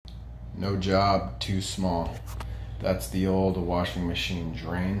No job too small. That's the old washing machine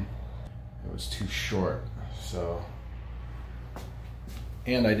drain. It was too short, so.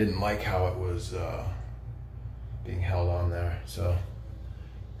 And I didn't like how it was being held on there, so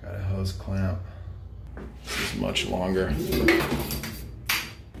got a hose clamp. This is much longer.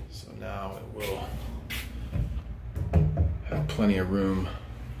 So now it will have plenty of room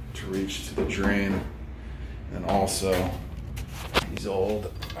to reach to the drain. And also these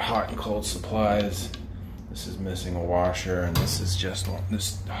old hot and cold supplies. This is missing a washer, and this is just one,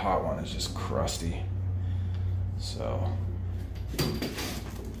 this hot one is just crusty. So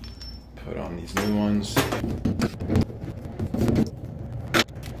put on these new ones.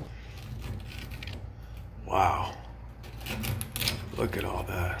 Wow, look at all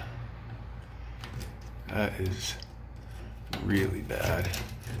that. That is really bad.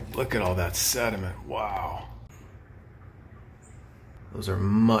 Look at all that sediment, wow. Those are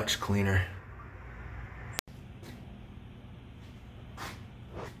much cleaner.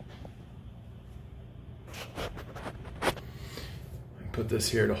 Put this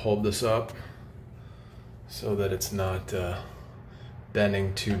here to hold this up so that it's not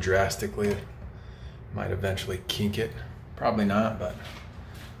bending too drastically. Might eventually kink it. Probably not, but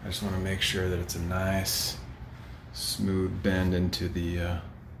I just want to make sure that it's a nice smooth bend into the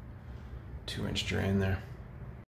 2-inch drain there.